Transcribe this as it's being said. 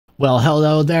Well,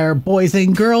 hello there, boys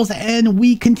and girls, and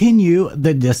we continue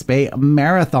the DSPIAE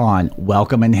Marathon.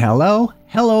 Welcome and hello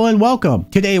and welcome.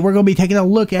 Today, we're going to be taking a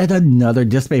look at another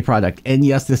DSPIAE product. And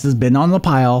yes, this has been on the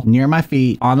pile, near my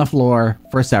feet, on the floor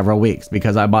for several weeks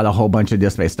because I bought a whole bunch of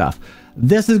DSPIAE stuff.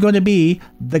 This is going to be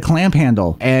the clamp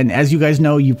handle. And as you guys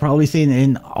know, you've probably seen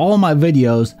in all my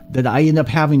videos that I end up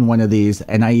having one of these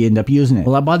and I end up using it.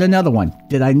 Well, I bought another one.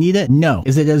 Did I need it? No.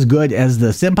 Is it as good as the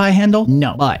Senpai handle?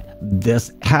 No. But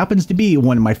this happens to be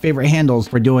one of my favorite handles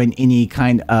for doing any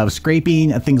kind of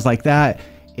scraping and things like that.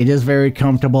 It is very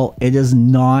comfortable. It is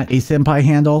not a Senpai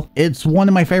handle. It's one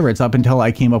of my favorites up until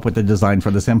I came up with the design for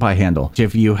the Senpai handle.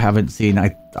 If you haven't seen,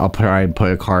 I'll try and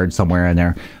put a card somewhere in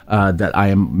there that I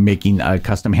am making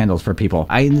custom handles for people.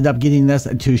 I ended up getting this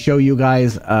to show you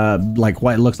guys like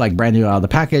what it looks like brand new out of the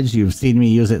package. You've seen me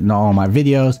use it in all my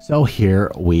videos. So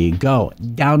here we go.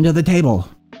 Down to the table.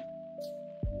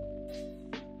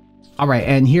 All right,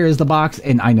 and here is the box.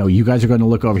 And I know you guys are going to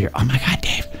look over here. Oh my God,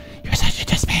 Dave.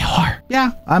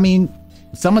 Yeah, I mean,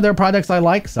 some of their products I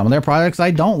like, some of their products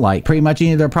I don't like. Pretty much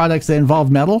any of their products that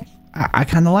involve metal, I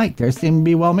kind of like. They seem to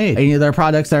be well made. Any of their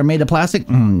products that are made of plastic,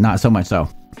 not so much so.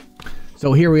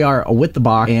 So here we are with the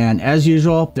box, and as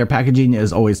usual, their packaging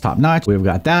is always top notch. We've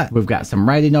got that. We've got some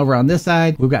writing over on this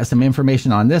side. We've got some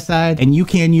information on this side, and you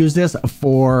can use this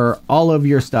for all of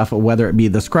your stuff, whether it be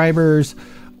the Scribers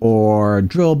or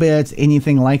drill bits,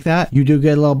 anything like that. You do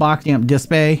get a little box stamp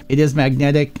DSPIAE. It is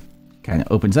magnetic, kind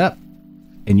of opens up.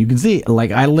 And you can see, like,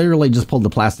 I literally just pulled the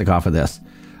plastic off of this.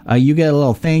 You get a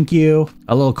little thank you,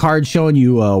 a little card showing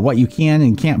you what you can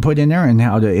and can't put in there and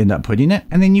how to end up putting it.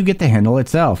 And then you get the handle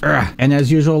itself. And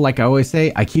as usual, like I always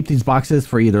say, I keep these boxes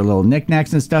for either little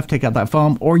knickknacks and stuff, take out that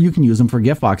foam, or you can use them for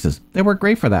gift boxes. They work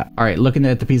great for that. All right, looking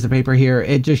at the piece of paper here,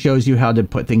 it just shows you how to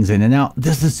put things in and out.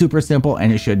 This is super simple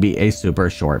and it should be a super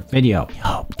short video. We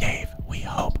hope, Dave, we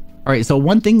hope. All right, so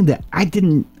one thing that I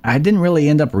didn't really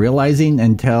end up realizing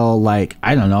until, like,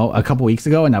 I don't know, a couple weeks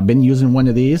ago, and I've been using one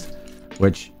of these,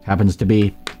 which happens to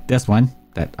be this one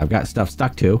that I've got stuff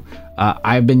stuck to.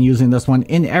 I've been using this one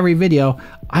in every video.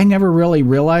 I never really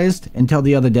realized until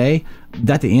the other day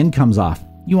that the end comes off.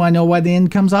 You want to know why the end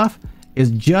comes off?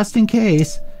 Is just in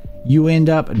case you end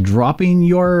up dropping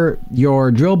your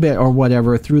drill bit or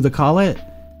whatever through the collet,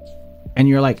 and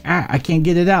you're like, I can't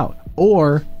get it out.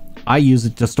 Or I use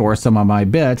it to store some of my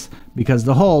bits because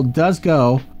the hole does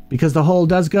go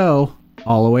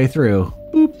all the way through.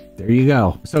 Boop, there you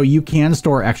go. So you can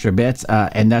store extra bits,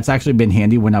 and that's actually been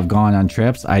handy when I've gone on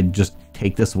trips. I just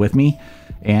take this with me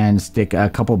and stick a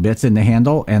couple bits in the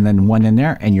handle and then one in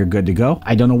there and you're good to go.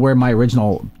 I don't know where my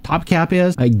original top cap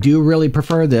is. I do really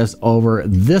prefer this over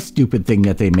this stupid thing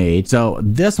that they made. So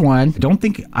this one,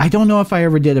 I don't know if I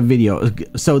ever did a video.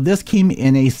 So this came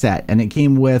in a set and it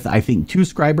came with, I think, 2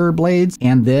 Scriber blades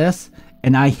and this,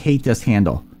 and I hate this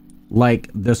handle.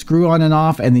 Like the screw on and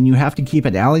off, and then you have to keep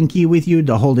an Allen key with you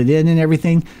to hold it in and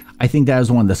everything. I think that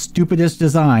is one of the stupidest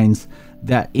designs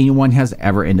that anyone has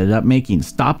ever ended up making.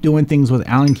 Stop doing things with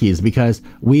Allen keys because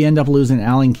we end up losing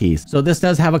Allen keys. So this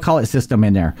does have a collet system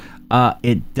in there.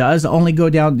 It does only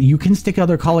go down. You can stick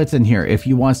other collets in here if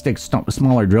you want to stick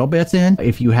smaller drill bits in,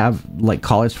 if you have like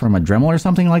collets from a Dremel or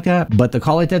something like that. But the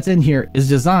collet that's in here is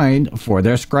designed for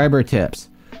their Scriber tips.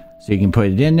 So you can put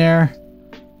it in there,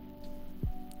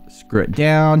 screw it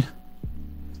down,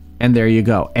 and there you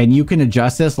go. And you can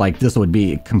adjust this. Like, this would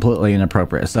be completely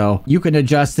inappropriate. So you can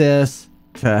adjust this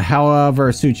to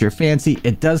however suits your fancy.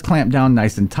 It does clamp down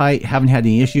nice and tight. Haven't had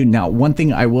any issue. Now, one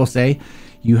thing I will say,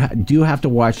 you do have to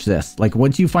watch this. Like,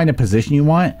 once you find a position you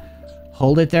want,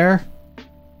 hold it there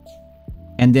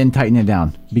and then tighten it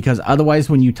down, because otherwise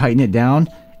when you tighten it down,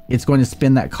 it's going to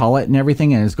spin that collet and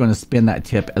everything, and it's going to spin that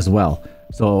tip as well.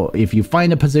 So if you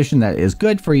find a position that is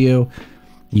good for you,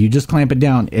 you just clamp it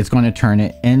down, it's going to turn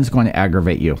it and it's going to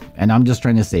aggravate you. And I'm just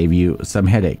trying to save you some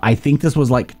headache. I think this was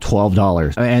like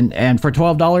 $12. And for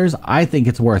 $12, I think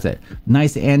it's worth it.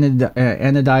 Nice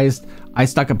anodized. I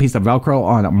stuck a piece of Velcro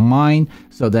on mine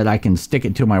so that I can stick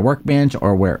it to my workbench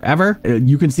or wherever.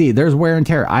 You can see there's wear and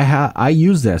tear. I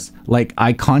use this. Like,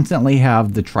 I constantly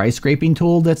have the tri-scraping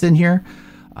tool that's in here.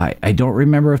 I don't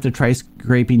remember if the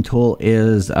tri-scraping tool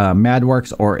is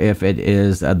MadWorks or if it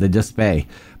is the DSPIAE.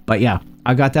 But yeah,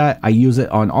 I got that. I use it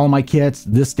on all my kits.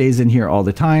 This stays in here all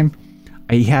the time.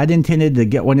 I had intended to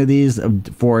get one of these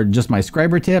for just my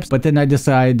Scriber tips, but then I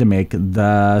decided to make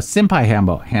the Senpai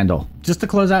handle. Just to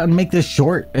close out and make this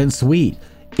short and sweet.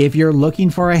 If you're looking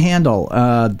for a handle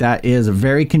that is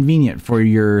very convenient for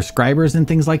your Scribers and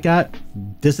things like that,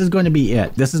 this is going to be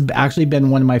it. This has actually been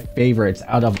one of my favorites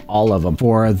out of all of them.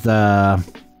 For the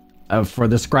for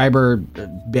the Scriber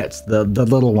bits, the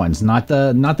little ones, not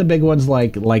the big ones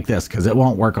like this, because it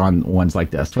won't work on ones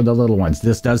like this. For the little ones,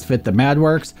 this does fit the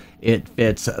MadWorks. It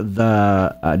fits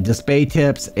the DSPIAE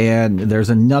tips, and there's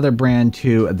another brand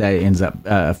too that ends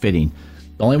up fitting.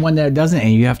 The only one that doesn't,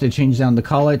 and you have to change down the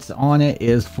collets on it,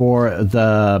 is for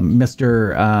the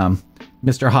Mr.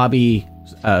 Hobby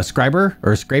Scriber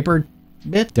or Scraper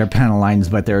bit. They're panel lines,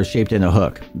 but they're shaped in a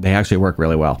hook. They actually work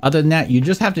really well. Other than that, you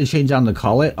just have to change down the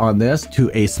collet on this to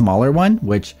a smaller one,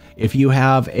 which if you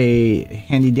have a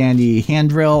handy dandy hand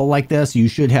drill like this, you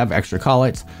should have extra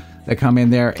collets that come in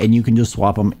there, and you can just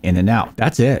swap them in and out.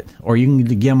 That's it. Or you can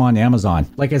get them on Amazon.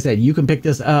 Like I said, you can pick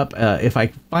this up. If I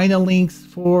find the links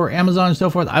for Amazon and so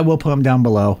forth, I will put them down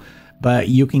below. But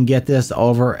you can get this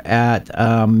over at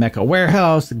Mecha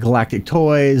Warehouse, Galactic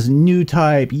Toys, New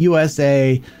Type,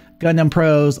 USA, Gundam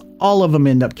Pros. All of them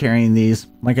end up carrying these.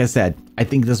 Like I said, I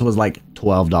think this was like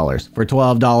 $12. For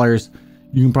 $12,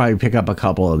 you can probably pick up a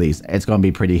couple of these. It's going to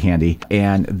be pretty handy,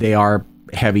 and they are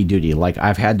heavy duty. Like,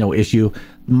 I've had no issue.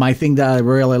 My thing that I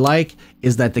really like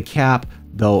is that the cap,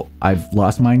 though I've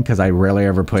lost mine because I rarely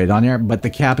ever put it on there, but the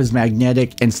cap is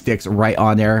magnetic and sticks right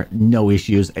on there. No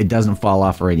issues. It doesn't fall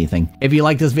off or anything. If you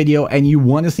like this video and you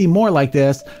want to see more like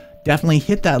this, definitely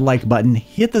hit that like button,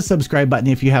 hit the subscribe button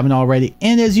if you haven't already,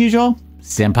 and as usual,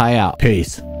 Senpai out.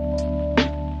 Peace.